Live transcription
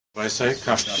I say,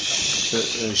 after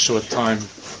a short time,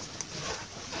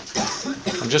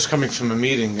 I'm just coming from a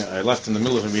meeting. I left in the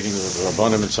middle of a meeting with the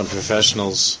Rabbanim and some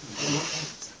professionals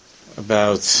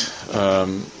about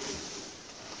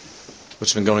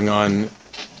what's been going on,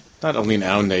 not only in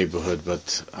our neighborhood,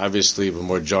 but obviously we're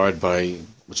more jarred by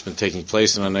what's been taking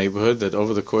place in our neighborhood, that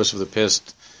over the course of the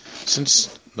past,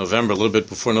 since November, a little bit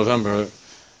before November,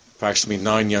 approximately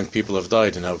 9 young people have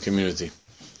died in our community.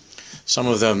 Some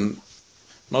of them,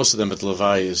 most of them at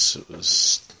Levi,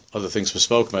 other things were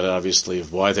spoken about, obviously,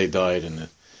 of why they died and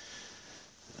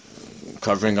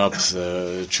covering up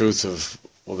the truth of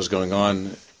what was going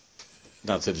on.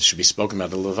 Not that it should be spoken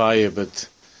about at Levi, but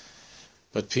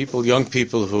people, young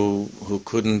people who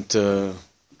couldn't go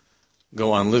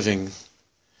on living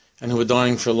and who were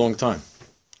dying for a long time.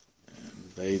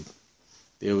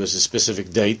 There was a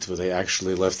specific date where they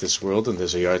actually left this world, and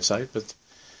there's a yard site, but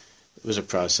it was a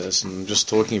process, and I'm just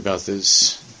talking about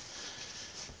this.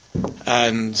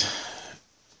 And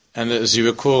as you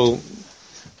recall,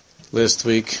 last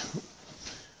week,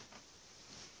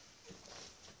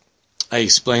 I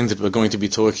explained that we're going to be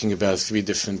talking about 3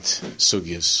 different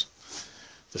sugyas.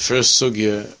 The first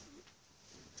sugya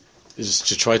is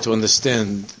to try to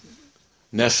understand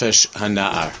Nefesh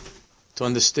HaNa'ar, to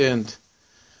understand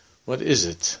what is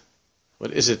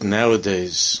it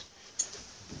nowadays,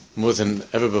 more than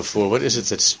ever before, what is it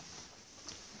that's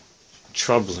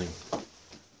troubling,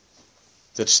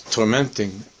 that's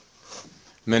tormenting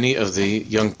many of the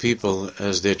young people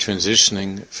as they're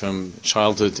transitioning from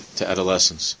childhood to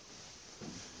adolescence.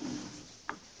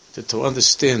 To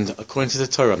understand, according to the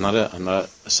Torah, I'm not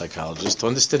a psychologist, to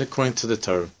understand according to the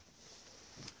Torah,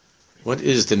 what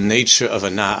is the nature of a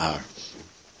na'ar?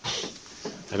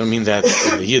 I don't mean that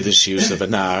in the Yiddish use of a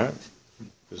na'ar,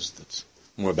 because that's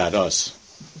more about us.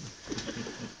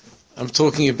 I'm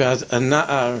talking about a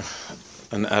na'ar,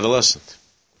 an adolescent.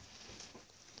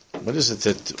 What is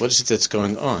it that's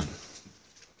going on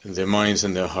in their minds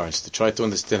and their hearts, to try to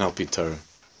understand Al Pi Torah?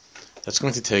 That's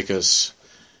going to take us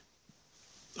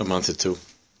a month or 2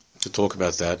 to talk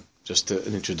about that, just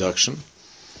an introduction,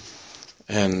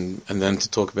 and then to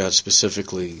talk about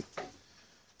specifically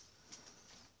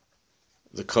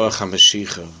the Koach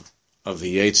HaMashiach of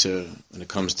the Yetzer when it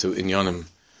comes to Inyanim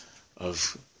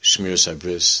of Shmiras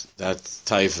HaBris, that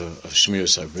taiva of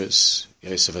Shmiras HaBris,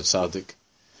 Yosef HaTzadik.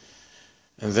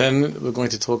 And then we're going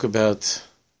to talk about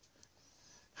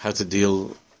how to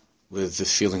deal with the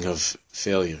feeling of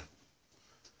failure,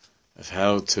 of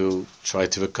how to try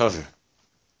to recover,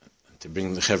 and to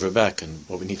bring the chevra back, and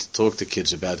what we need to talk to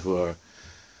kids about who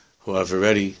have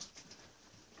already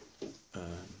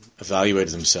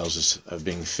evaluated themselves as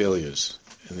being failures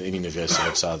in the inyan of Yosef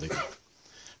HaTzadik.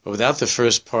 But without the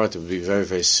first part, it would be very,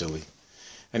 very silly.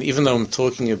 And even though we're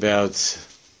talking about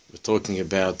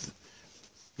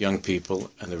young people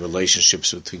and the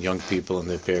relationships between young people and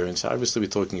their parents, obviously we're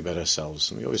talking about ourselves,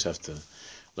 and we always have to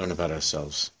learn about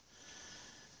ourselves.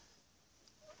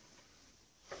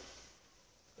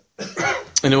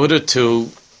 In order to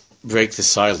break the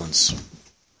silence,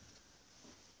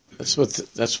 that's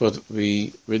what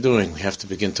we're doing. We have to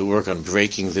begin to work on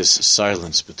breaking this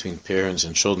silence between parents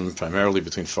and children, primarily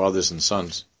between fathers and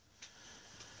sons.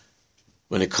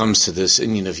 When it comes to this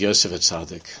inyan of Yosef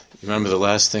HaTzadik, you remember the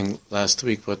last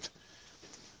week. What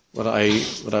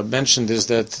I mentioned is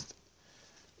that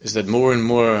more and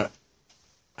more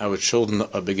our children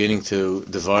are beginning to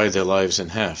divide their lives in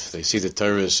half. They see the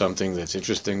Torah as something that's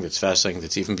interesting, that's fascinating,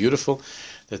 that's even beautiful,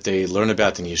 that they learn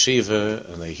about in yeshiva,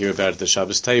 and they hear about at the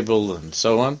Shabbos table, and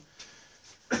so on.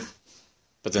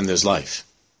 But then there's life.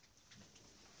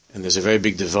 And there's a very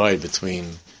big divide between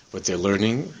what they're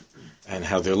learning and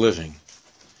how they're living.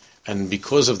 And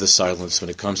because of the silence when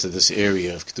it comes to this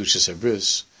area of Kedushas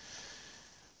HaBris,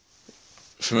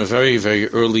 from a very, very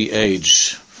early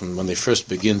age, from when they first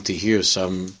begin to hear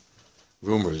some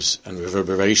rumors and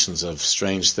reverberations of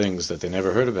strange things that they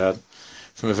never heard about,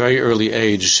 from a very early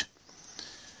age,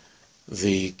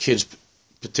 the kids,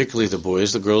 particularly the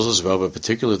boys, the girls as well, but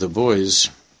particularly the boys,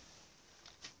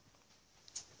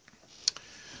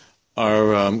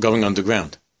 are going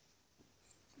underground.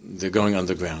 They're going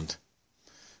underground.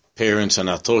 Parents are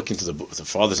not talking to the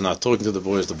fathers are not talking to the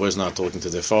boys are not talking to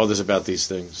their fathers about these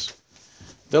things.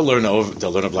 They'll learn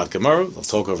about Gemara, they'll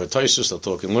talk over Taisus, they'll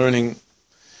talk in learning,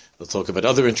 they'll talk about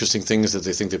other interesting things that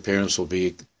they think their parents will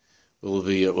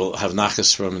have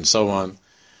nachas from, and so on.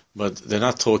 But they're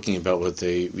not talking about what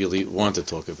they really want to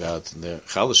talk about, and they're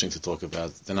chalishing to talk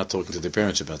about. They're not talking to their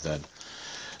parents about that.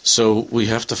 So we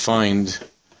have to find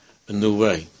a new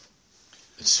way.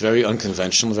 It's very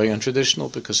unconventional, very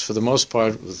untraditional, because for the most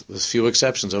part, with few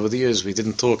exceptions, over the years, we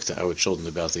didn't talk to our children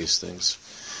about these things.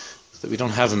 That we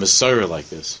don't have a Messiah like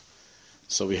this.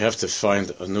 So we have to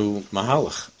find a new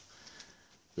mahalach.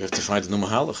 We have to find a new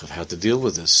mahalach of how to deal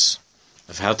with this,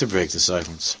 of how to break the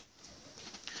silence.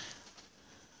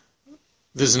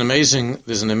 There's an amazing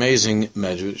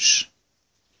medrash.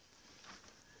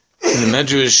 In the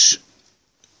medrash,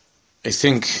 I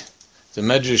think the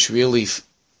medrash really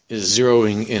is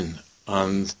zeroing in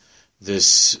on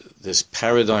this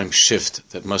paradigm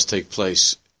shift that must take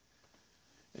place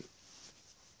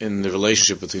in the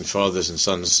relationship between fathers and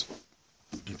sons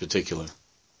in particular.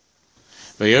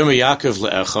 Vayomer Yaakov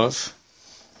le'echav.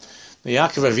 The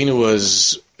Yaakov Avinu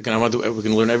was, again, we're going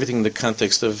to learn everything in the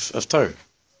context of Torah.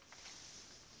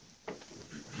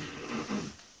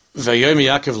 Vayomer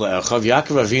Yaakov le'echav.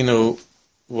 Yaakov Avinu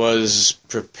was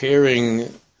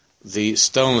preparing the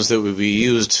stones that would be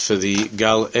used for the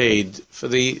Gal Eid, for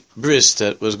the bris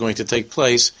that was going to take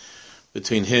place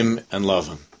between him and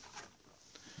Lavan.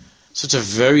 So it's a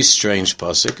very strange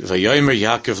pasuk. Vayomer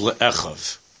Yaakov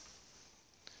le'echav.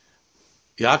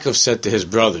 Yaakov said to his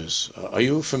brothers, are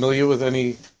you familiar with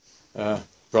any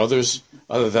brothers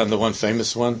other than the one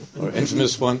famous one or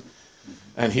infamous one?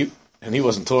 And he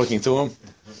wasn't talking to him.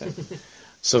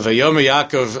 So Vayomer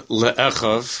Yaakov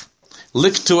le'echav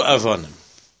liktu avonim.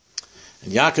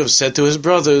 And Yaakov said to his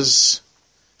brothers,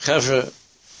 Chevra,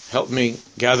 help me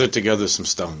gather together some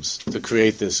stones to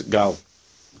create this gal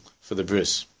for the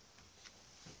bris.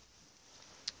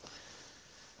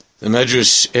 The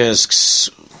Medrash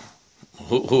asks,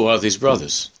 who are these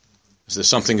brothers? Is there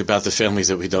something about the family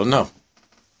that we don't know?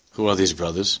 Who are these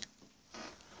brothers?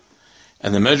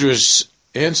 And the Medrash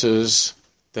answers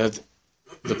that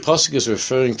the pasuk is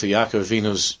referring to Yaakov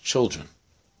Avinu's children,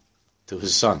 to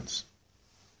his sons.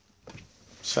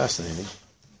 It's fascinating.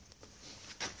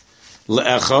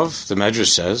 Le'echav, the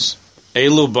Medrash says,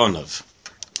 Elu Bonav.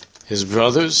 His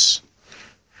brothers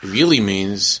really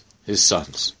means his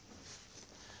sons.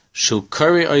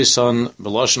 Shulkari Oysan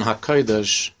B'Lashon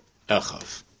HaKodesh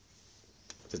Echav.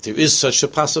 That there is such a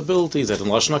possibility that in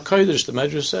Lashon HaKodesh, the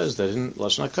Medrash says that in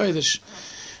Lashon HaKodesh,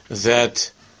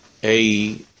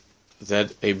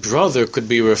 that a brother could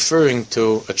be referring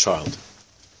to a child.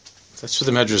 That's what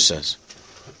the Medrash says.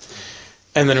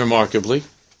 And then remarkably,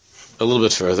 a little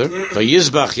bit further,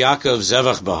 Vayizbach Yaakov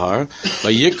Zevach Bahar,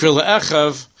 Vayikra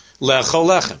Le'echav Le'echol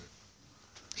Lechem.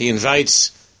 He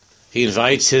invites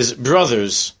his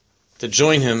brothers to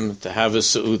join him to have a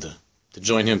Seudah, to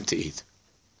join him to eat.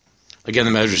 Again,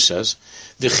 the Medrash says,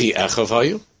 V'chi Echav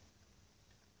Hayu.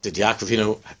 Did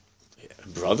Yaakov,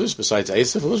 brothers besides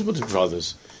Esav? Who were his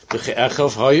brothers? V'chi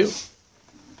Echav Hayu.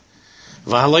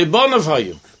 V'halei Bonav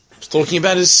Hayu. He's talking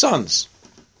about his sons.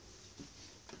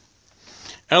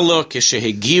 Elo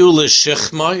kishehegiu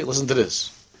l'shechmai. Listen to this.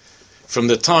 From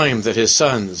the time that his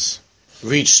sons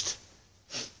reached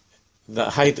the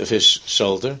height of his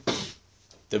shoulder,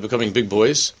 they're becoming big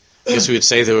boys. I guess we would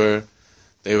say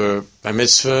they were by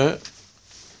mitzvah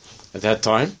at that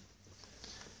time.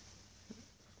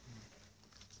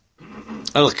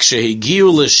 El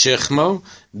kishehegiu l'shechmo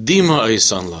dima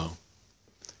oisan lo.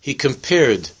 He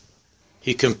compared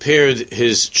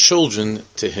his children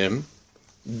to him.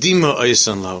 Dima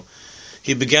oisan lo.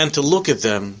 He began to look at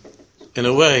them in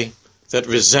a way that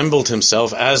resembled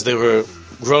himself as they were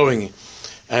growing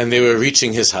and they were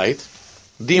reaching his height.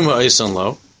 Dima oisan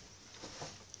lo.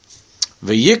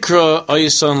 V'yikra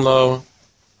oisan lo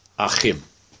achim.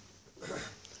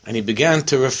 And he began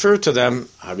to refer to them,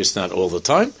 obviously not all the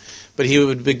time, but he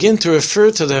would begin to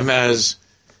refer to them as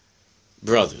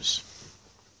brothers.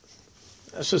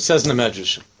 That's what it says in the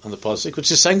Medrash on the pasuk,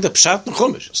 which is saying the Pshat in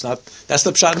Chumash. That's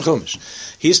the Pshat in Chumash.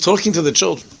 He's talking to the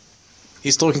children.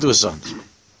 He's talking to his sons.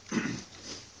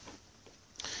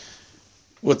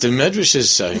 What the Medrash is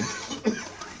saying,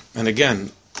 and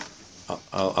again,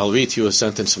 I'll read you a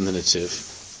sentence from the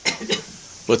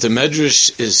Netziv. What the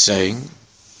Medrash is saying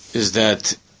is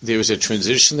that there is a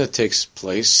transition that takes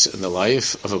place in the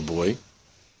life of a boy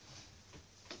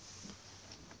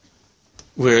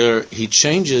where he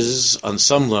changes on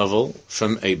some level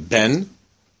from a ben,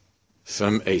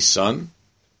 from a son,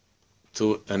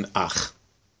 to an ach,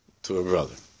 to a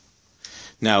brother.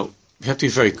 Now, we have to be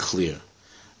very clear.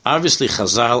 Obviously,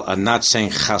 Chazal are not saying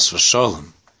chas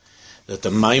v'sholem, that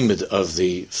the maimed of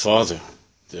the father,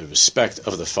 the respect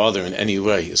of the father in any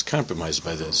way is compromised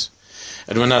by this.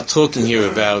 And we're not talking here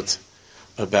about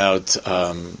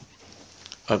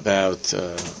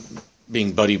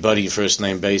being buddy-buddy,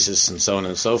 first-name basis, and so on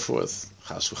and so forth.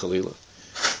 Chas v'chalila.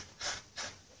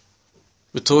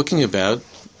 We're talking about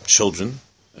children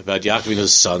about Yaakov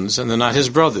Avinu's sons, and they're not his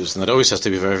brothers, and that always has to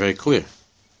be very, very clear.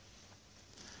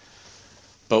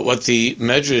 But what the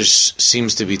Medrash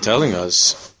seems to be telling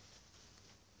us,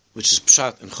 which is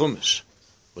Pshat and Chumash,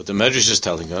 what the Medrash is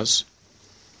telling us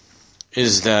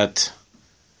is that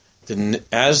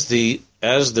as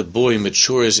the boy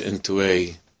matures into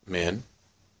a man,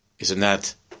 is in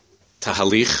that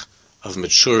tahalich of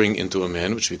maturing into a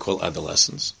man, which we call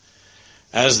adolescence.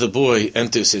 As the boy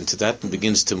enters into that and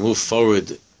begins to move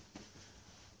forward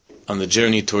on the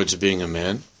journey towards being a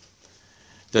man,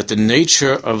 that the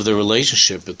nature of the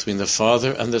relationship between the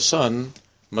father and the son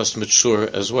must mature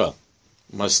as well,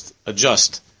 must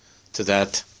adjust to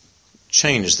that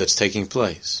change that's taking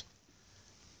place.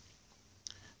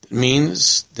 It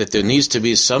means that there needs to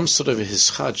be some sort of a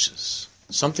hischadshus,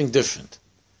 something different.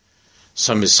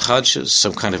 Some hischadshus,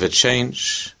 some kind of a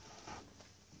change.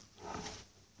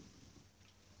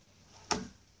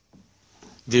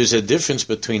 There's a difference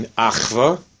between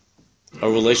achva, a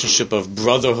relationship of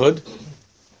brotherhood,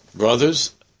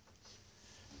 brothers,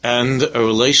 and a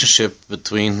relationship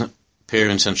between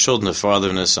parents and children, a father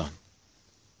and a son.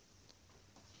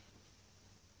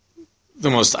 The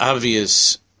most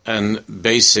obvious and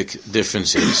basic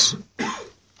difference is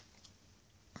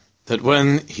that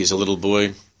when he's a little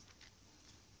boy,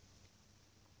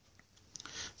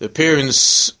 the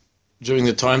parents, during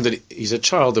the time that he's a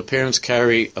child, the parents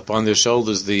carry upon their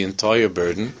shoulders the entire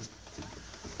burden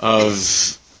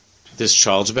of this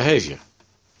child's behavior.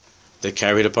 They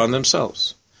carry it upon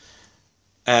themselves.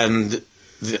 And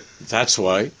that's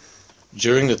why,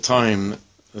 during the time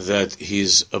that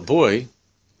he's a boy,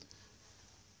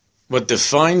 what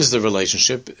defines the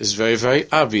relationship is very, very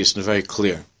obvious and very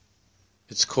clear.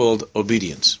 It's called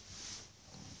obedience.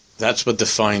 That's what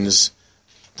defines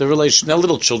the relation. Now,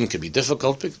 little children can be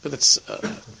difficult, but it's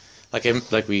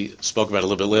like we spoke about a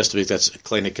little bit last week. That's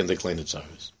kleine kinder, kleine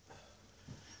tzaros.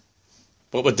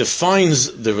 But what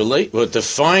defines the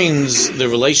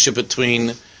relationship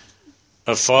between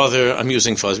a father, I'm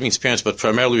using fathers, it means parents, but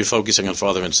primarily we're focusing on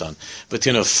father and son.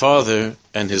 Between a father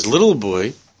and his little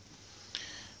boy,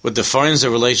 what defines the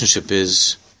relationship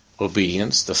is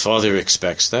obedience. The father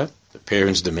expects that. The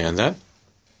parents demand that.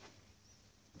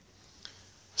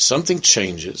 Something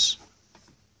changes,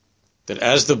 that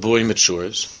as the boy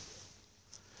matures,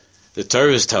 the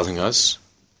Torah is telling us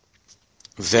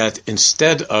that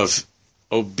instead of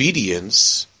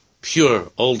obedience, pure,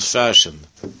 old-fashioned,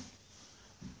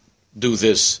 do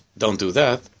this, don't do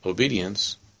that,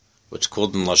 obedience, what's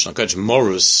called in Lashon HaKodesh,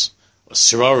 morus, or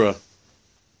sirara,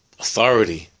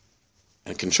 authority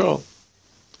and control,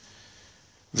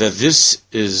 that this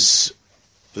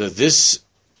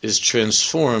is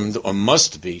transformed, or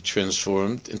must be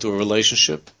transformed, into a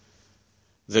relationship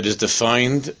that is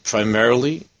defined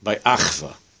primarily by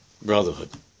achva, brotherhood.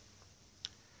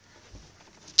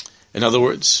 In other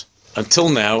words, until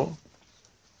now,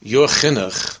 your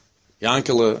chinuch,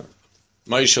 Yankele,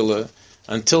 Maishele,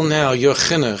 until now your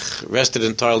chinuch rested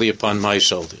entirely upon my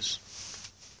shoulders.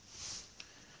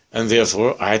 And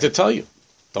therefore, I had to tell you,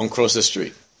 don't cross the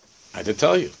street. I had to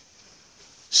tell you.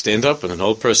 Stand up when an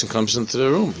old person comes into the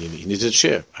room. He needs a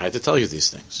chair. I had to tell you these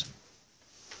things.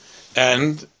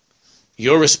 And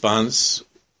your response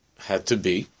had to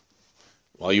be,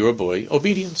 while you were a boy,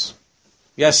 obedience.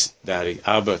 Yes, Daddy,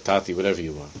 Abba, Tati, whatever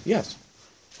you are. Yes,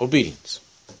 obedience.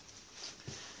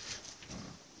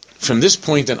 From this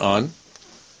point on,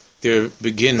 there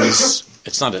begins,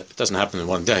 it doesn't happen in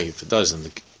one day. If it does,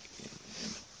 then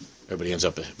everybody ends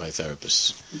up by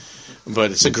therapists.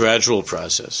 But it's a gradual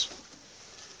process.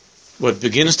 What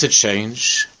begins to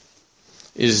change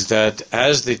is that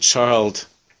as the child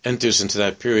enters into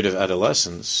that period of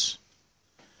adolescence,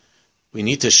 we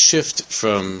need to shift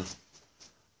from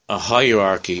a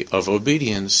hierarchy of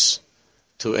obedience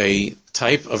to a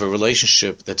type of a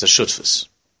relationship that's a shutfus.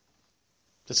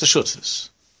 That's a shutfus.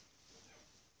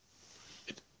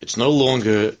 It's no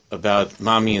longer about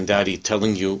mommy and daddy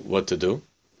telling you what to do.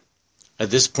 At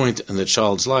this point in the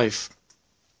child's life,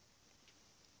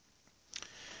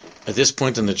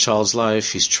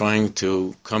 he's trying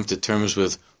to come to terms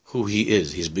with who he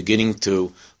is. He's beginning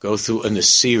to go through a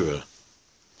nesira,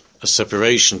 a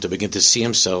separation, to begin to see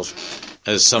himself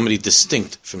as somebody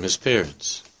distinct from his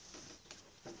parents.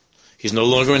 He's no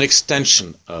longer an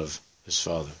extension of his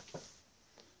father.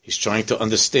 He's trying to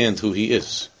understand who he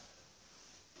is.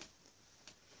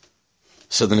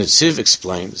 So the Netziv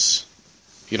explains,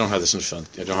 you don't have this in front,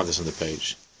 I don't have this on the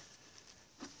page.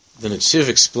 The Netziv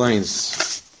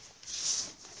explains,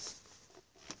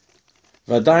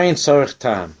 V'adayin tzarich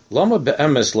tam, lama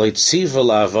be'emes lo yitziva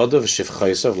la'avoda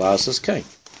v'shivchaysav la'asas kain.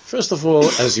 First of all,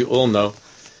 as you all know,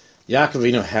 Yaakov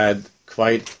Avinu had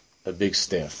quite a big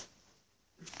staff.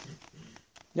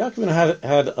 Yaakov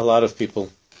had a lot of people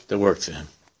that worked for him.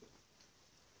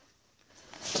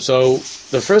 So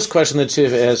the first question that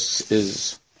Tziv asks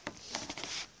is,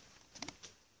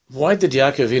 why did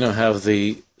Yaakov have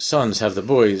the sons, have the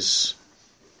boys,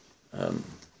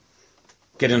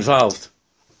 get involved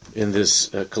in this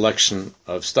collection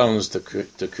of stones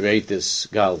to create this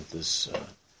gal, this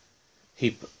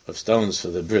heap of stones for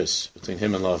the bris between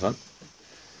him and Lavan?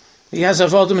 He has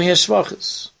avodim and he has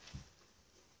shvachas.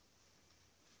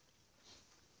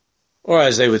 Or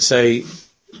as they would say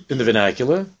in the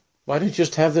vernacular, why don't you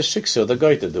just have the shiksa, the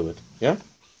guy to do it? Yeah?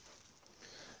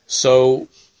 So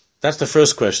that's the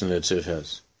first question that Tziv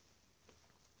has.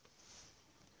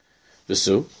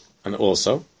 V'su, and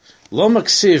also, lo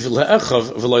maksiv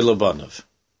le'echav v'loy labanav.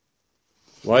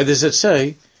 Why does it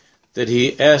say that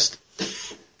he asked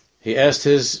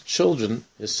his children,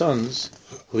 his sons,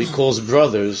 who he calls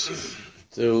brothers,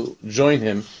 to join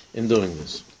him in doing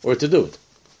this, or to do it?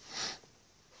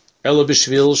 Elo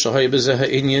b'shvil shahay b'zeh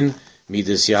ha'inyan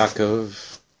midas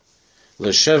Yaakov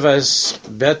l'shevas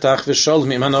betach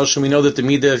v'sholem im hanoshim. We know that the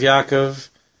midah of Yaakov,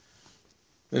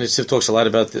 and Tziv talks a lot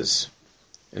about this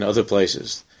in other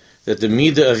places, that the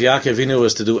midah of Yaakov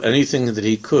was to do anything that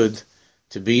he could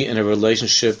to be in a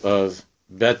relationship of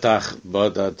betach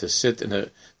bada,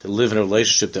 to live in a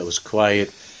relationship that was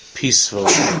quiet, peaceful,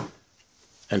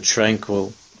 and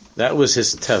tranquil. That was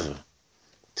his teva,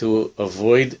 to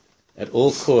avoid at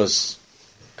all costs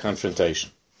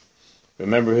confrontation.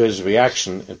 Remember his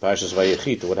reaction in Parshas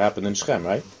Vayechi to what happened in Shechem,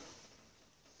 right?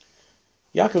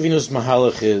 Yaakov Avinu's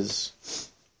mahalach is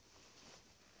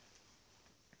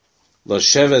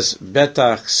Losheves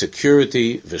betach,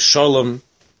 security, v'sholom.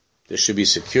 There should be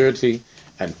security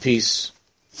and peace,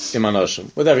 im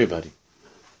hanoshim, with everybody.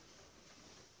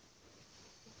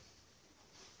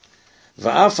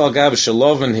 Va'af al gab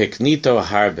shalovan hiknito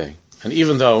harbe. And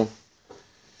even though,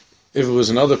 if it was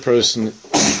another person,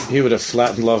 he would have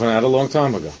flattened Lavan out a long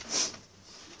time ago.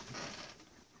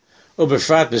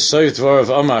 Ubefrat b'soyv dvorav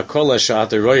amar kol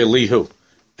ha'shat roya lihu.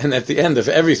 And at the end of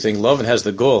everything, Lavan has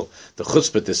the goal, the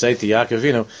chutzpah to say to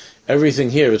Yaakov, everything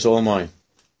here is all mine.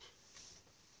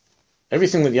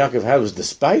 Everything that Yaakov had was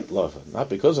despite Lavan, not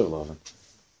because of Lavan.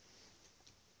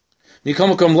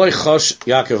 Mikomakom loy chosh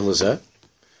Yaakov lezeh.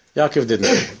 Yaakov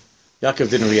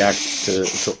didn't react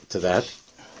to that.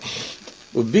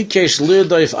 Ubikesh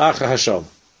lirdayif acha hashal.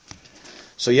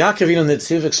 So Yaakov, the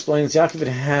Tziv explains, Yaakov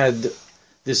had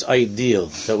this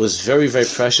ideal that was very, very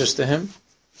precious to him,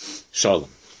 shalom.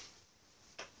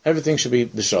 Everything should be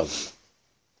the shalom.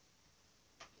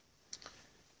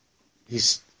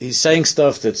 He's saying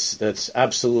stuff that's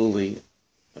absolutely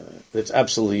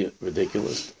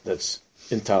ridiculous, that's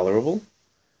intolerable,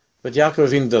 but Yaakov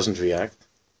Avinu doesn't react.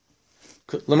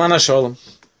 L'man hashalom.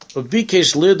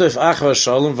 Ubikesh lirdayif acha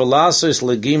hashalom v'lasos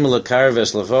legim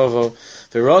lekarves levavo.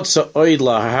 Listen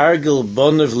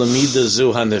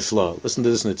to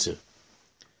this, Nitziv.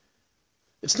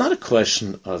 It's not a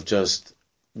question of just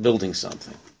building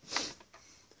something.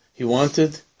 He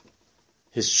wanted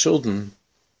his children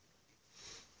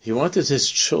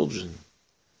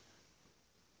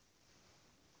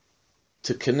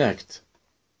to connect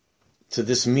to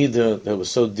this midah that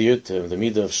was so dear to him, the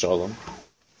midah of Shalom,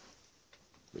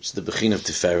 which is the bechin of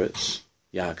Tiferet,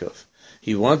 Yaakov.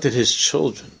 He wanted his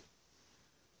children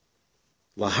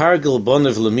Lahargil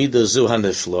bonav lemida zu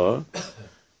hanefla,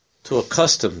 to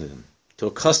accustom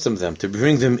them, to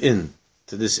bring them in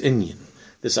to this inyan,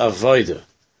 this avodah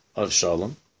of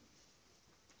shalom.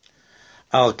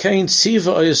 Al kain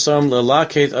tziva oyesam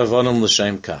lelaket avonim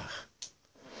l'shem kach.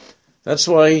 That's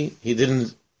why he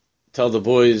didn't tell the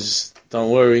boys,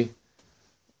 don't worry,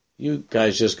 you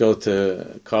guys just go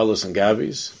to Carlos and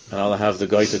Gabby's, and I'll have the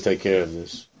guy to take care of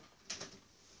this.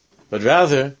 But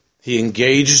rather, he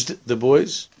engaged the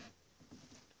boys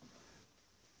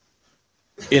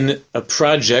in a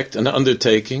project, an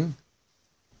undertaking,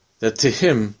 that to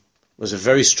him was a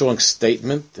very strong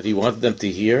statement that he wanted them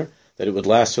to hear, that it would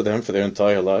last for them for their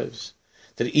entire lives.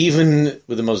 That even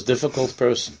with the most difficult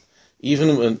person,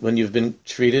 even when you've been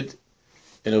treated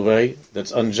in a way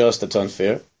that's unjust, that's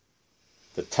unfair,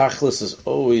 the tachlis is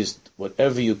always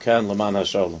whatever you can, l'man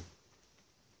hashalom.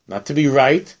 Not to be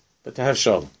right, but to have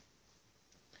shalom.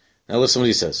 Now listen what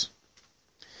he says.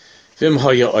 V'im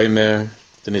haya oimer,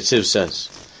 the Nitziv says,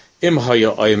 Im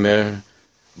haya oimer,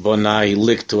 bonai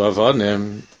liktu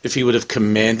avanim, if he would have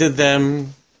commanded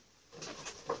them,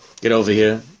 get over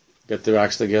here, get the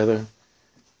rocks together.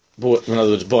 In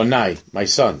other words, bonai, my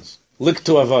sons,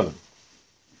 liktu avanim.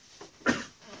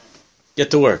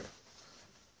 Get to work.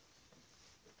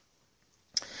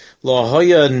 Lo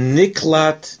hoya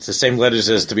niklat, it's the same letters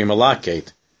as to be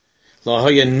malaket. Lo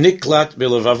hoya niklat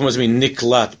bilavav, what does it mean,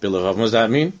 niklat bilavav? What does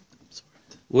that mean?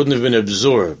 Wouldn't have been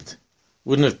absorbed,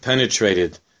 wouldn't have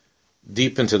penetrated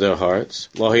deep into their hearts.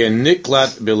 Lo hoya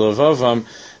niklat bilavavam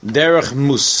derech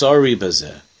musari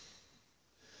bazeh.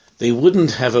 They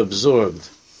wouldn't have absorbed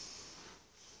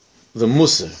the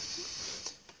musar,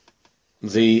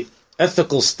 the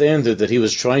ethical standard that he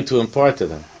was trying to impart to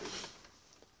them.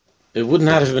 It would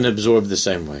not have been absorbed the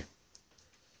same way.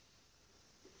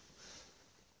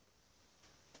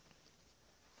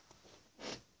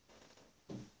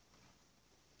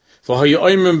 It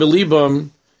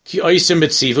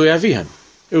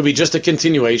would be just a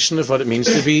continuation of what it means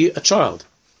to be a child.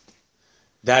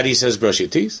 Daddy says brush your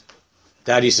teeth.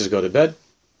 Daddy says go to bed.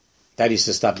 Daddy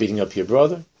says stop beating up your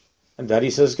brother. And Daddy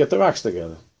says get the rocks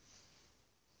together.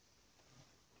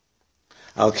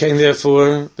 Al-Kain,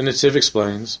 therefore, the Netziv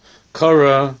explains,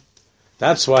 Korah,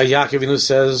 that's why Yaakov Avinu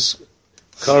says,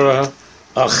 Korah,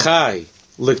 Achai,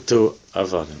 liktu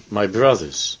avanim, my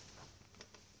brothers.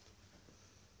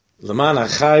 Laman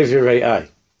Achai v'rei'ai,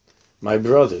 my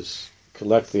brothers,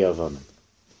 collect the avanim.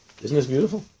 Isn't this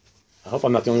beautiful? I hope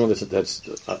I'm not the only one that's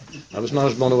I was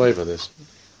not blown away by this.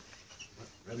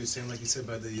 Rabbi saying like he said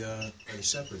by the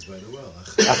shepherds by the well.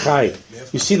 Achai.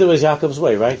 You see, that was Yaakov's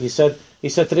way, right? He said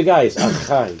to the guys,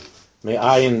 Achai, may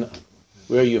I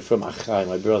where are you from, Achai,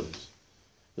 my brothers?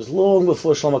 It was long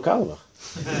before Shlomo Carlebach.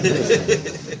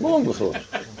 Long before.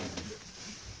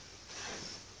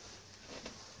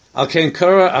 Al-Kain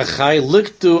Korah Achai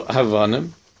liktu havanim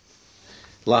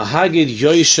lahagid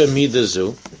yoisha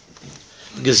midazu,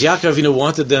 because Yaakov Avinu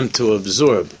wanted them to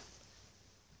absorb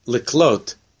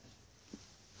liklot,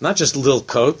 not just lil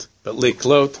coat, but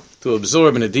liklot, to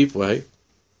absorb in a deep way,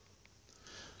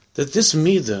 that this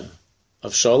midah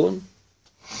of shalom,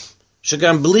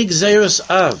 shagam bli gzeiras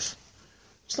av,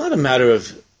 it's not a matter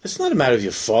of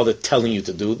your father telling you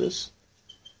to do this.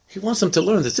 He wants them to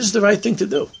learn that this is the right thing to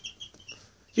do.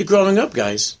 You're growing up,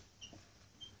 guys.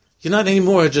 You're not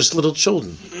anymore just little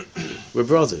children. We're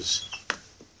brothers.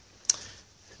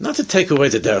 Not to take away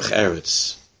the derech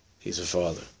eretz. He's a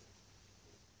father.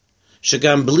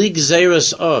 Shagam bli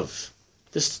gzeiras av.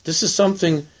 This is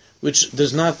something which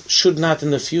should not in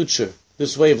the future,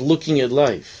 this way of looking at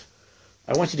life.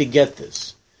 I want you to get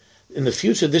this. In the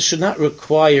future, this should not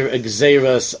require a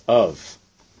gzeiras of,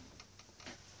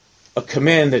 a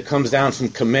command that comes down from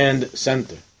command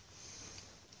center,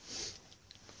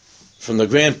 from the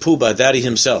grand poobah, Daddy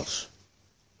himself.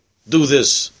 Do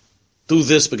this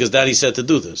because Daddy said to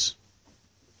do this.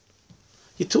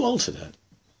 You're too old for that.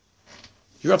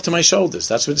 You're up to my shoulders.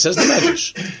 That's what it says in the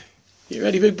Medrash. You're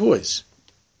already big boys.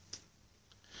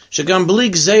 Shagam bli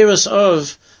gzeiras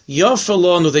of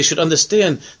yafalonu, they should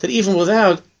understand that even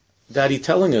without Daddy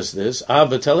telling us this,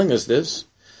 Abba telling us this,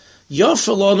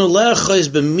 yafalonu lecha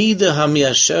b'mida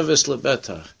hamiyasheves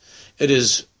lebetach. It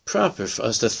is proper for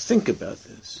us to think about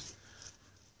this.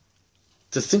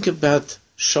 To think about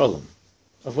shalom,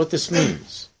 of what this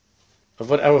means, of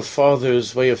what our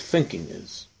Father's way of thinking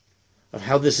is, of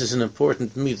how this is an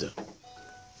important midah.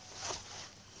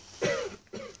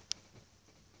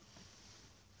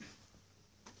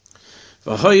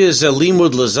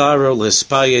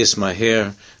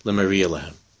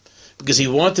 Because he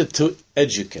wanted to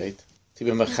educate, to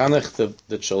be mechanech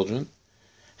the children,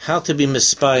 how to be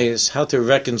mispayes, how to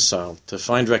reconcile, to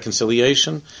find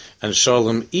reconciliation and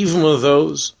shalom, even with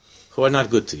those who are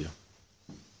not good to you.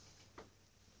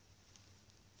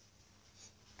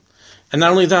 And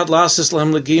not only that, lasas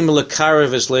lahem legim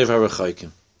lekarev es lev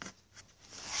harachaykim.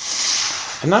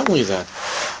 And not only that,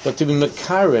 but to be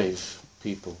mekarev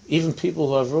people, even people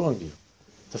who have wronged you,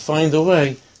 to find a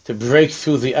way to break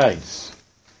through the ice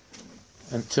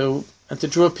and to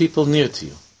draw people near to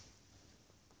you.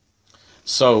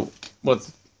 So, what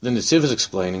the Netziv is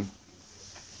explaining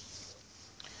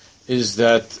is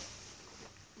that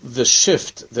the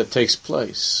shift that takes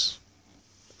place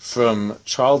from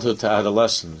childhood to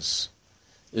adolescence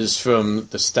is from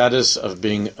the status of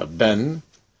being a ben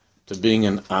to being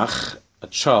an ach, a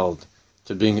child,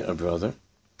 to being a brother.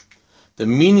 The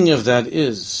meaning of that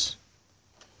is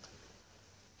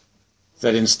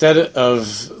that instead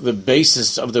of the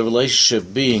basis of the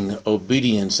relationship being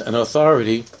obedience and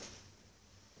authority,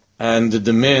 and the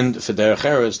demand for derech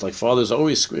eretz, like fathers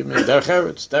always screaming, derech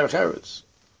eretz, derech eretz.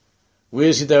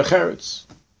 Where's your derech eretz?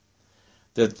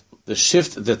 That the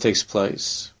shift that takes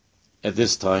place at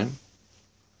this time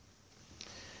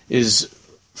is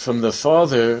from the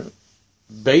father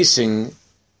basing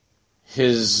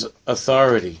his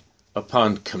authority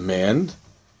upon command,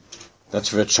 that's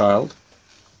for a child,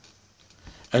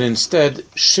 and instead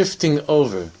shifting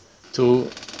over to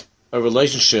a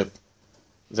relationship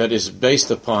that is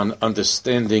based upon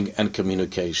understanding and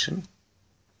communication.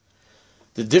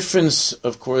 The difference,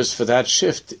 of course, for that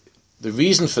shift, the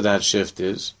reason for that shift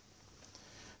is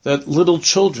that little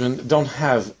children don't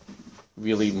have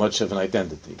really much of an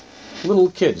identity. Little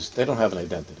kids, they don't have an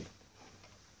identity.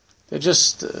 They're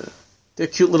just, they're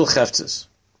cute little cheftzes.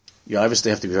 You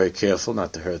obviously have to be very careful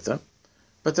not to hurt them,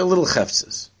 but they're little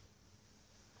cheftzes.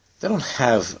 They don't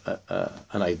have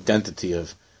an identity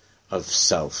of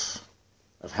self,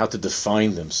 of how to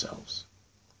define themselves.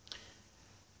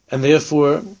 And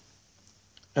therefore,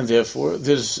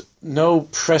 there's no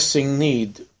pressing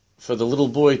need for the little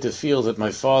boy to feel that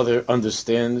my father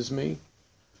understands me.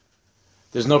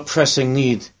 There's no pressing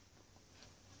need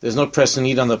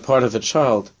on the part of a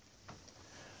child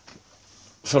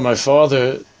for my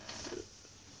father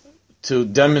to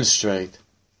demonstrate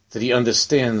that he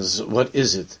understands what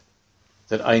is it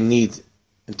that I need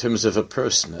in terms of a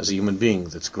person, as a human being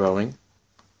that's growing.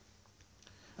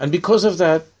 And because of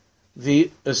that,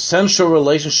 the essential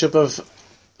relationship of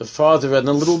the father and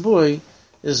the little boy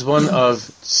is one of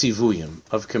tzivuyim,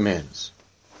 of commands.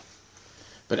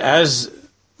 But as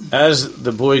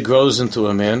the boy grows into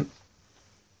a man,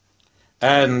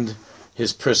 and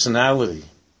his personality,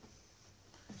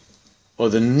 or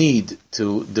the need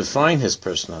to define his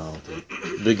personality,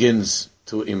 begins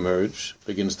to emerge,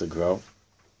 begins to grow,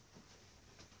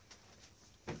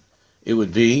 it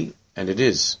would be, and it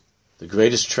is, the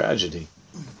greatest tragedy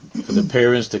for the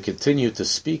parents to continue to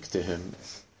speak to him,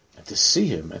 and to see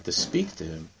him, and to speak to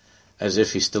him, as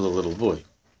if he's still a little boy.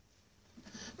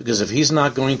 Because if he's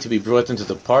not going to be brought into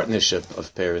the partnership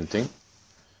of parenting,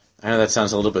 I know that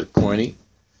sounds a little bit corny,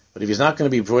 but if he's not going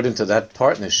to be brought into that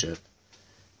partnership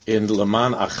in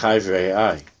Laman Achai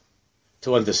V'Re'ai,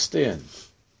 to understand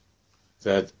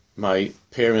that my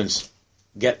parents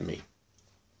get me,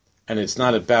 and it's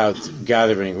not about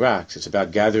gathering rocks, it's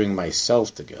about gathering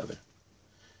myself together,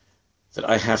 that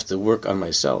I have to work on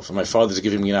myself, and my father's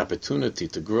giving me an opportunity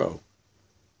to grow,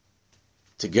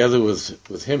 together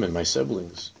with him and my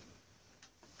siblings.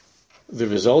 The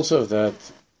results of that,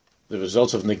 the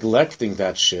results of neglecting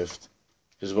that shift,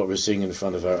 is what we're seeing in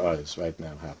front of our eyes right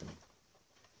now happening.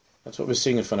 That's what we're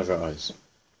seeing in front of our eyes.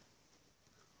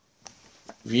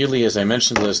 Really, as I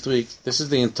mentioned last week, this is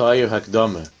the entire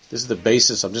Hakdama. This is the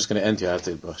basis. I'm just going to end here. I have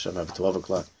to have 12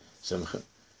 o'clock. Simcha.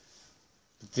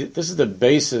 This is the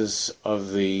basis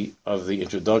of the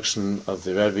introduction of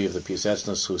the Rebbe of the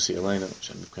Piasetzner Susi Elena,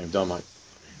 which became Domite.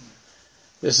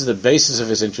 This is the basis of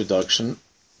his introduction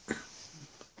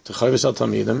to Chayvus Al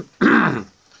Talmidim,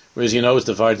 whereas you know it's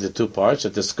divided into two parts: a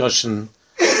discussion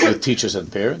with teachers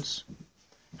and parents,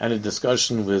 and a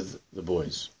discussion with the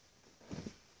boys.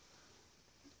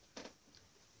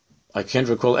 I can't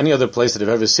recall any other place that I've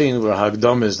ever seen where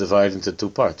Hagdama is divided into two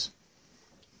parts.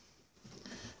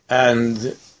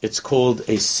 And it's called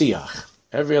a Siach.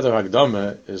 Every other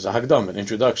Hagdama is a Hagdama, an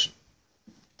introduction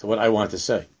to what I want to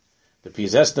say. The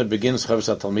Piasetzner begins Chayvus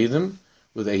Al Talmidim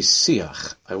with a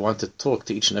Siach. I want to talk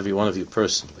to each and every one of you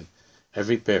personally.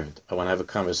 Every parent. I want to have a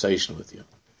conversation with you.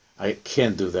 I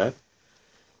can't do that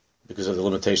because of the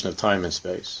limitation of time and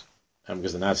space, and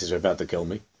because the Nazis are about to kill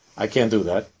me. I can't do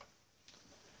that.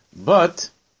 But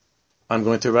I'm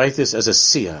going to write this as a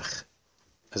siach,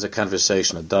 as a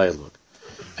conversation, a dialogue.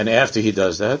 And after he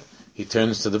does that, he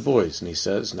turns to the boys and he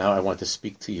says, now I want to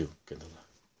speak to you, Kindle.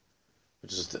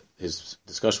 Which is his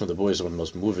discussion with the boys is one of the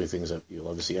most moving things that you'll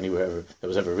ever see anywhere that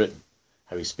was ever written,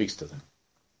 how he speaks to them.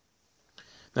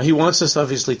 Now he wants us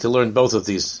obviously to learn both of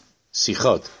these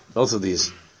sichot, both of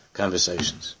these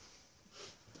conversations.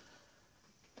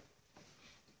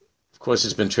 Of course,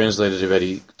 it's been translated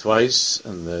already twice,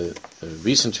 and the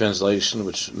recent translation,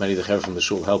 which many of the Chaver from the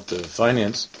Shul helped to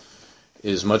finance,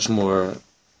 is much more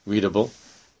readable.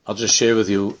 I'll just share with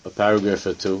you a paragraph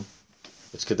or two.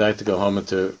 It's kedai to go home and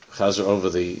to chazer over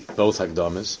both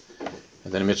Hagdamas,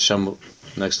 and then Mitzvah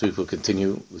next week we'll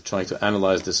continue with trying to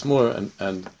analyze this more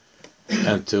and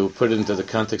to put it into the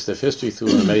context of history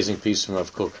through an amazing piece from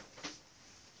Rav Kook.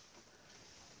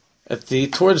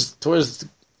 Towards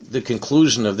the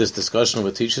conclusion of this discussion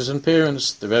with teachers and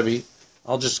parents, the Rebbe,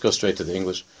 I'll just go straight to the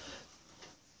English.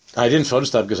 I didn't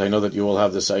photostat because I know that you all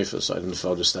have the Sefer, so I didn't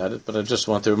photostat it, but I just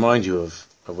want to remind you of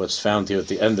what's found here at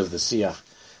the end of the Siyach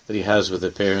that he has with the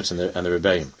parents and the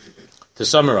Rebbeim. To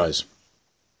summarize,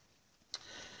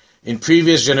 in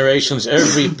previous generations,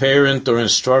 every parent or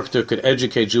instructor could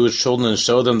educate Jewish children and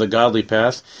show them the godly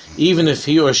path, even if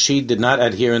he or she did not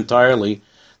adhere entirely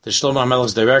to Shlomo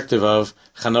HaMelech's directive of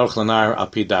Chanoch Lanar Al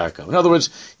Pi Darko. In other words,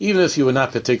 even if you were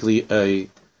not particularly a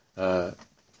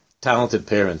talented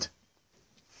parent.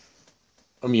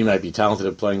 You might be talented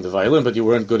at playing the violin, but you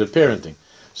weren't good at parenting.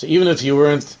 So even if you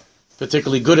weren't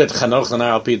particularly good at Chanoch L'nai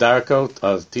Al Pi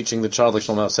Darko, teaching the child, like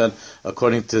Shlomo said,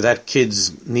 according to that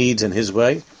kid's needs and his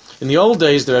way. In the old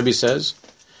days, the Rebbe says,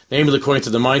 namely according to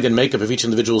the mind and makeup of each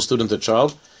individual student or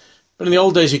child, but in the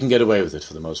old days you can get away with it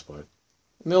for the most part.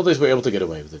 In the old days we were able to get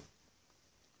away with it.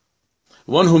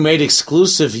 One who made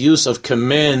exclusive use of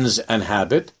commands and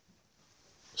habit,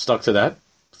 stuck to that,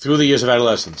 through the years of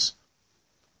adolescence.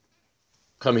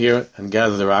 Come here and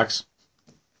gather the rocks.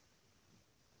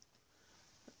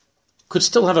 Could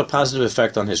still have a positive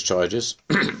effect on his charges.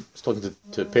 He's talking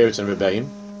to parents and rebellion.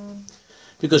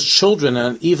 Because children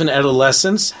and even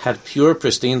adolescents had pure,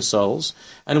 pristine souls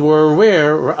and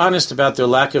were honest about their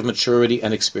lack of maturity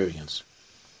and experience.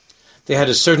 They had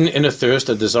a certain inner thirst,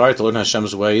 a desire to learn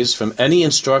Hashem's ways from any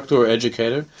instructor or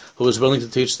educator who was willing to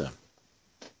teach them.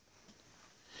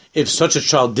 If such a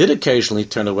child did occasionally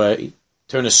turn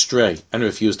astray, and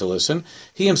refuse to listen,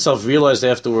 he himself realized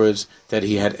afterwards that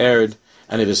he had erred,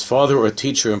 and if his father or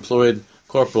teacher employed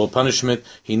corporal punishment,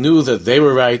 he knew that they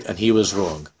were right and he was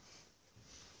wrong.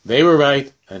 They were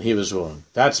right and he was wrong.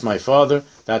 That's my father,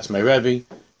 that's my Rebbe,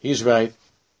 he's right,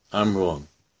 I'm wrong.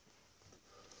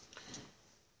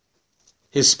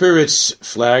 His spirits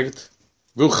flagged,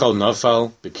 Ruchal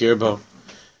Nafal, Bekirbo,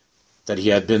 that he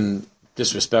had been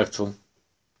disrespectful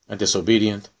and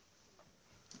disobedient.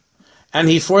 And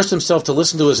he forced himself to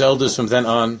listen to his elders from then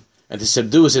on and to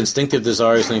subdue his instinctive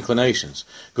desires and inclinations.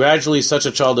 Gradually, such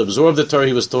a child absorbed the Torah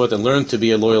he was taught and learned to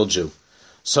be a loyal Jew.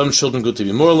 Some children grew to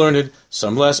be more learned,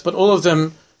 some less, but all of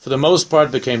them, for the most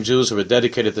part, became Jews who were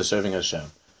dedicated to serving Hashem.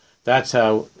 That's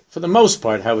how, for the most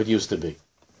part, how it used to be.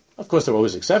 Of course, there were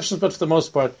always exceptions, but for the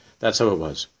most part, that's how it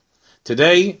was.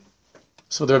 Today,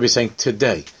 that's what the Rebbe is saying,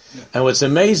 today. Yeah. And what's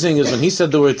amazing is when he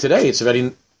said the word today, it's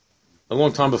already a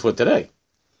long time before today.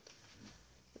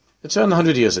 It's around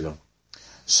 100 years ago.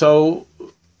 So,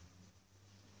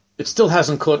 it still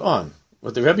hasn't caught on.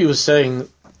 What the Rebbe was saying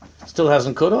still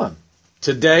hasn't caught on.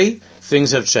 Today,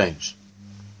 things have changed.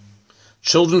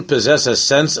 Children possess a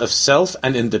sense of self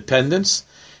and independence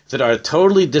that are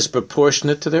totally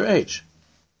disproportionate to their age.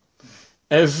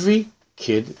 Every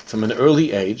kid, from an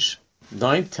early age,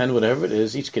 9, 10, whatever it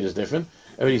is, each kid is different,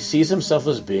 everybody sees himself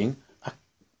as being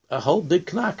a whole big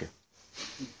knacker.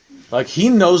 Like he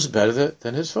knows better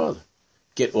than his father.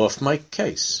 Get off my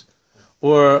case.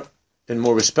 Or, in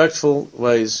more respectful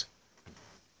ways,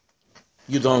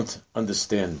 you don't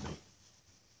understand me.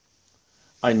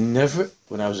 I never,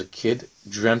 when I was a kid,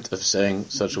 dreamt of saying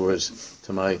such words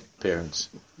to my parents.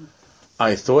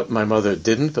 I thought my mother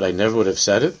didn't, but I never would have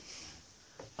said it.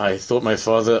 I thought my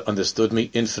father understood me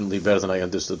infinitely better than I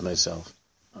understood myself.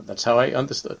 That's how I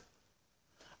understood.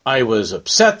 I was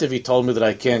upset if he told me that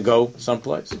I can't go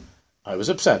someplace. I was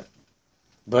upset.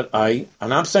 But I'm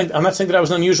not saying that I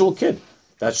was an unusual kid.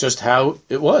 That's just how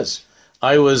it was.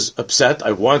 I was upset.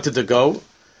 I wanted to go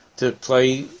to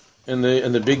play in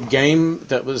the big game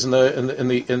that was in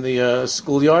the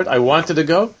schoolyard. I wanted to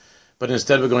go, but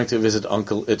instead we're going to visit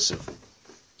Uncle Itzu.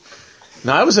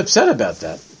 Now I was upset about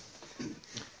that.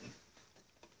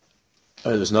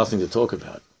 There was nothing to talk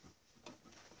about.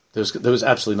 There was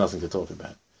absolutely nothing to talk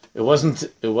about. It wasn't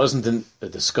a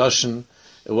discussion.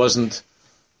 It wasn't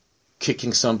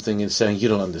kicking something and saying, you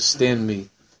don't understand me.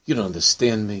 You don't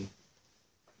understand me.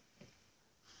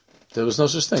 There was no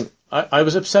such thing. I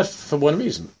was upset for one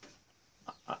reason.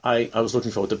 I was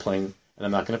looking forward to playing, and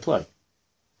I'm not going to play.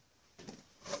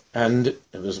 And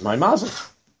it was my mazel.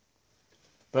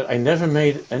 But I never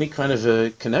made any kind of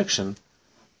a connection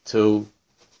to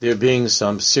there being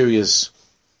some serious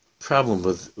problem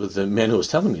with the man who was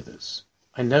telling me this.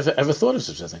 I never ever thought of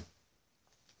such a thing.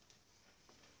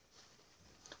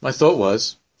 My thought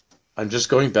was, I'm just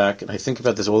going back, and I think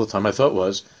about this all the time. My thought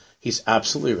was, he's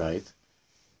absolutely right.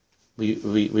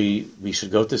 We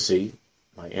should go to see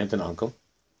my aunt and uncle,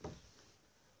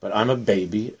 but I'm a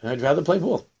baby, and I'd rather play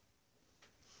ball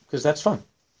because that's fun,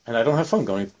 and I don't have fun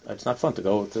going. It's not fun to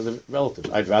go to the relatives.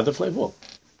 I'd rather play ball,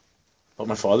 but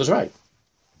my father's right.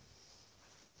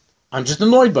 I'm just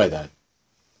annoyed by that,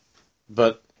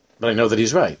 but I know that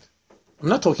he's right. I'm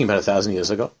not talking about 1,000 years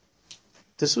ago.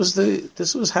 This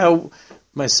was how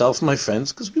myself and my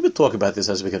friends, because we would talk about this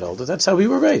as we get older, that's how we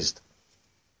were raised.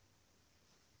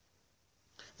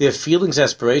 Their feelings,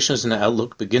 aspirations, and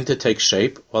outlook begin to take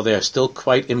shape while they are still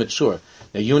quite immature.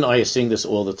 Now, you and I are seeing this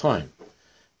all the time.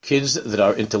 Kids that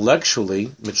are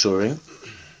intellectually maturing,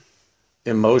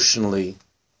 emotionally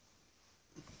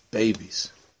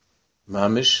babies,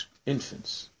 mamish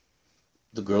infants.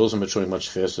 The girls are maturing much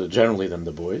faster generally than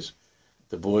the boys.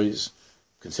 The boys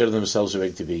consider themselves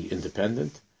already to be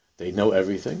independent, they know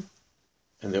everything,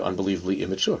 and they're unbelievably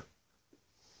immature.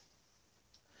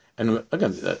 And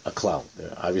again, a klal.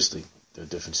 Obviously, there are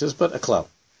differences, but a klal.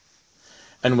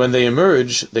 And when they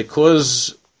emerge, they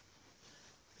cause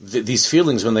these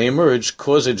feelings. When they emerge,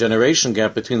 cause a generation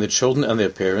gap between the children and their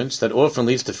parents that often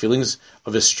leads to feelings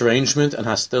of estrangement and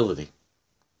hostility.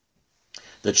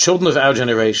 The children of our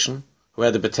generation, who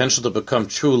had the potential to become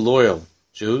true loyal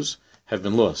Jews, have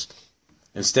been lost.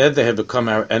 Instead, they have become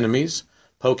our enemies,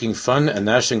 poking fun and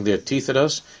gnashing their teeth at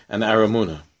us and our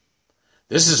emunah.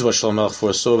 This is what Shlomo Melech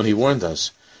foresaw when he warned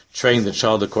us: train the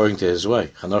child according to his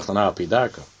way. Chanoch lana al pi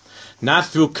darko. Not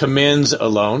through commands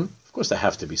alone, of course there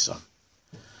have to be some,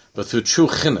 but through true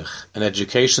chinuch, an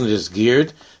education that is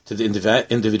geared to the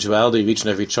individuality of each and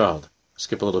every child.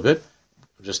 Skip a little bit,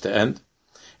 just to end.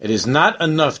 It is not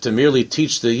enough to merely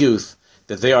teach the youth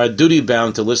that they are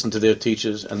duty-bound to listen to their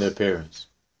teachers and their parents.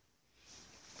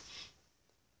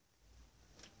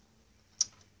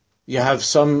 You have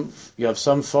some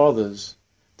fathers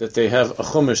that they have a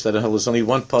chumash that has only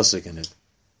one pasuk in it.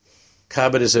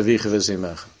 Kabed es avicha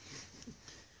v'zimecha.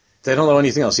 They don't know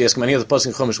anything else. You ask them any other pasuk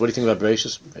in chumash, what do you think about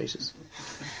Bereishis? Bereishis.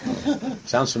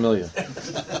 Sounds familiar.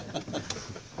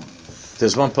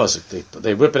 There's one pasuk.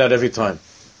 They whip it out every time.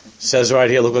 It says right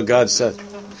here, look what God said.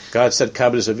 God said,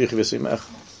 Kabed es avicha v'zimecha.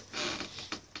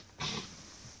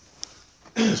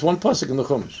 There's one pasuk in the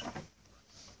chumash.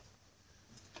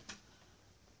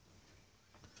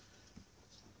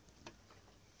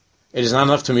 It is not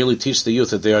enough to merely teach the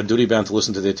youth that they are duty-bound to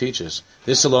listen to their teachers.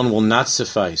 This alone will not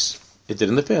suffice. It did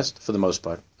in the past, for the most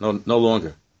part. No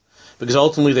longer. Because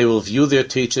ultimately they will view their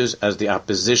teachers as the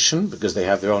opposition, because they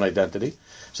have their own identity.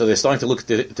 So they're starting to look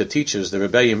at the teachers, the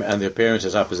rebbeim, and their parents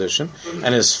as opposition,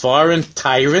 and as foreign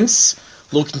tyrants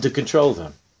looking to control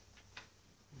them.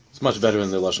 It's much better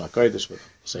in the Lashon HaKodesh, but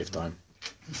save time.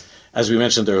 As we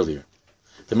mentioned earlier,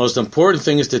 the most important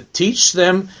thing is to teach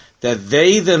them that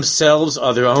they themselves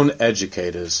are their own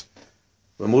educators.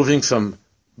 We're moving from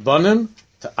banim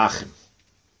to achim.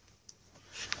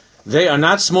 They are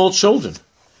not small children.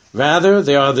 Rather,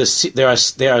 they are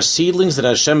seedlings that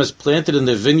Hashem has planted in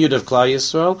the vineyard of Klal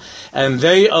Yisrael, and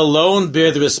they alone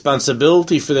bear the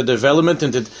responsibility for their development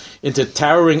into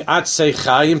towering atzei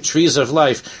chayim, trees of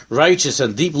life, righteous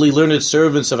and deeply learned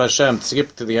servants of Hashem.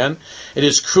 Skip to the end. It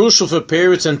is crucial for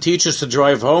parents and teachers to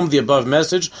drive home the above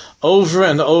message over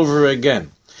and over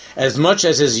again, as much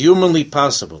as is humanly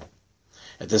possible.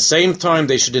 At the same time,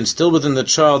 they should instill within the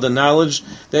child the knowledge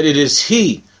that it is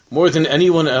he, more than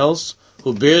anyone else,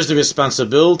 who bears the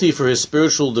responsibility for his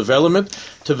spiritual development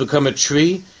to become a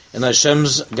tree in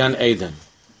Hashem's Gan Eden.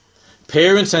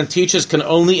 Parents and teachers can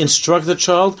only instruct the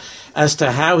child as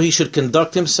to how he should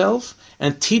conduct himself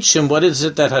and teach him what is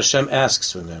it that Hashem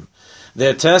asks from him.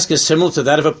 Their task is similar to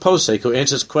that of a posek who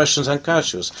answers questions on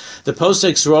kashrus. The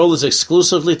posek's role is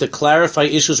exclusively to clarify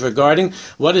issues regarding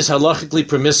what is halachically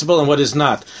permissible and what is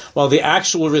not, while the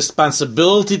actual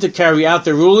responsibility to carry out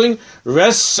the ruling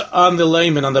rests on the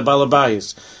layman, on the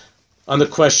balabayis, on the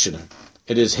questioner.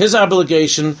 It is his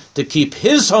obligation to keep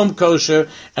his home kosher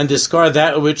and discard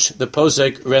that which the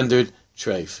posek rendered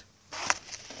treif.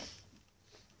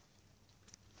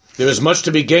 There is much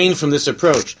to be gained from this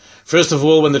approach. First of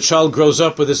all, when the child grows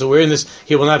up with this awareness,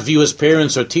 he will not view his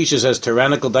parents or teachers as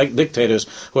tyrannical dictators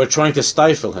who are trying to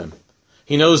stifle him.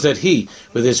 He knows that he,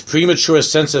 with his premature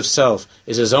sense of self,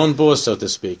 is his own boss, so to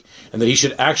speak, and that he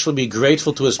should actually be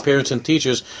grateful to his parents and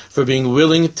teachers for being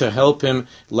willing to help him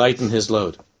lighten his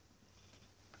load.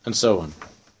 And so on.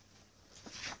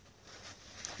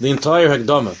 The entire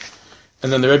Hagdamah,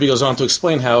 and then the Rebbe goes on to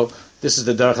explain how this is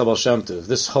the Derech HaBaal Shem Tov.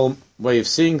 This whole way of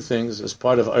seeing things is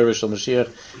part of Eirish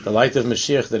Mashiach. The light of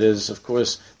Mashiach that is, of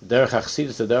course, Derech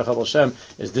HaChassidus, the Derech HaBaal Shem,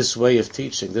 is this way of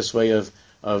teaching, this way of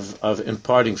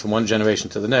imparting from one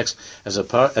generation to the next, as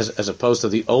opposed to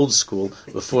the old school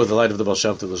before the light of the Baal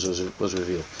Shem Tov was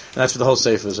revealed. And that's what the whole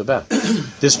Sefer is about.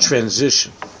 This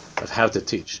transition of how to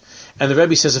teach. And the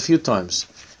Rebbe says a few times,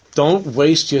 don't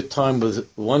waste your time with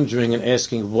wondering and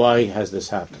asking, why has this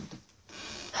happened?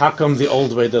 How come the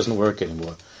old way doesn't work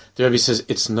anymore? The Rebbe says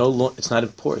it's not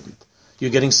important.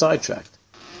 You're getting sidetracked.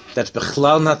 That's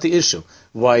bechlal not the issue.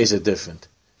 Why is it different?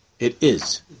 It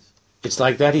is. It's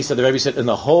like that. The Rebbe said, in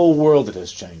the whole world it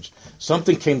has changed.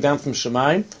 Something came down from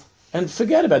Shemayim, and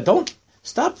forget about it. Don't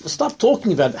stop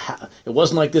talking about how, it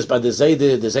wasn't like this by the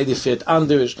Zayde fit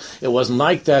Anders. It wasn't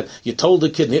like that. You told the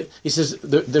kid. He says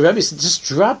the Rebbe said, just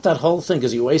drop that whole thing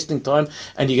because you're wasting time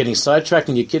and you're getting sidetracked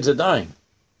and your kids are dying.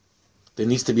 There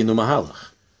needs to be nu mahalach.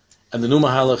 And the nu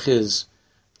mahalach is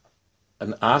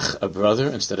an ach, a brother,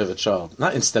 instead of a child.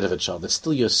 Not instead of a child, it's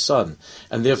still your son.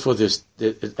 And therefore,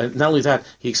 and not only that,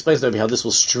 he explains to how this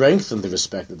will strengthen the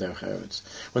respect of their parents.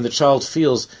 When the child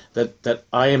feels that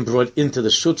I am brought into the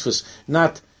shutfus,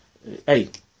 not, hey,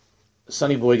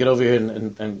 sonny boy, get over here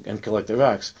and collect the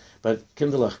rocks. But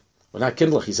kinderlach, well, not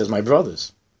kinderlach, he says, my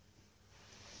brothers.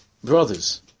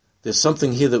 Brothers, there's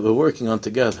something here that we're working on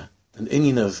together. An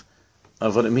inyan of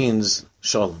what it means,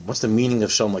 shalom. What's the meaning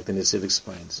of shalom, like the Nitziv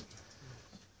explains?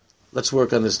 Let's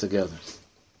work on this together.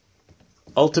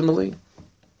 Ultimately,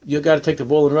 you got to take the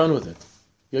ball and run with it.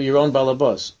 You're your own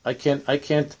balabas. I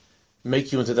can't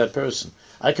make you into that person.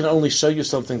 I can only show you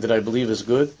something that I believe is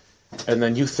good, and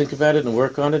then you think about it and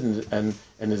work on it, and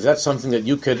is that something that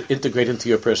you could integrate into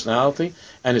your personality,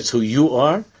 and it's who you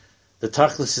are? The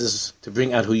tachlis is to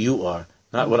bring out who you are,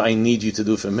 not what I need you to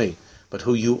do for me, but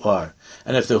who you are.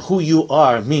 And if the who you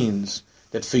are means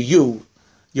that for you,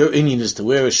 your inyan is to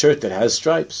wear a shirt that has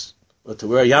stripes, or to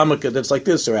wear a yarmulke that's like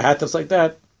this, or a hat that's like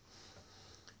that,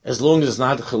 as long as it's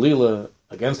not chalila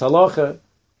against halacha,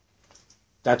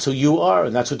 that's who you are,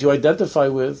 and that's what you identify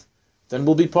with, then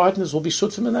we'll be partners, we'll be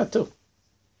shutfim in that too.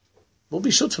 We'll be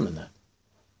shutfim in that.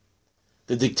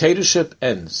 The dictatorship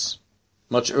ends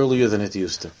much earlier than it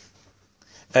used to.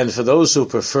 And for those who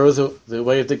prefer the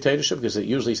way of dictatorship, because it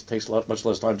usually takes much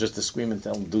less time just to scream and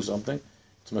tell them to do something,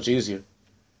 it's much easier.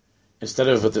 Instead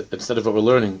of what we're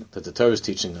learning, that the Torah is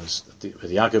teaching us, that the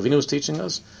Yaakov Avinu is teaching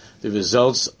us, the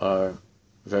results are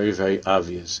very, very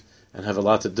obvious and have a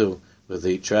lot to do with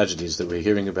the tragedies that we're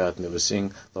hearing about and that we're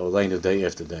seeing La'oleinu day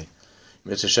after day.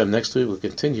 Mitzvah Hashem, next week we'll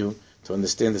continue to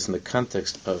understand this in the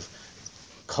context of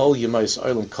Kol Yemei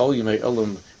Yisraelim, Kol Yemei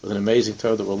Olam, with an amazing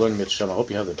Torah that we'll learn. Mitzvah Hashem, I hope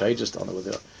you have the pages down over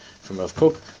there from Rav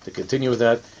Kook to continue with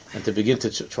that and to begin to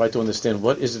try to understand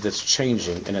what is it that's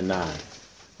changing in a Na'ar.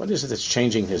 What is it that's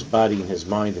changing his body and his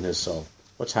mind and his soul?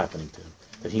 What's happening to him?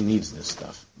 That he needs this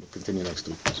stuff. We'll continue next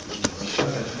week.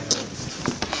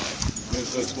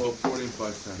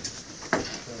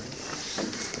 12:45.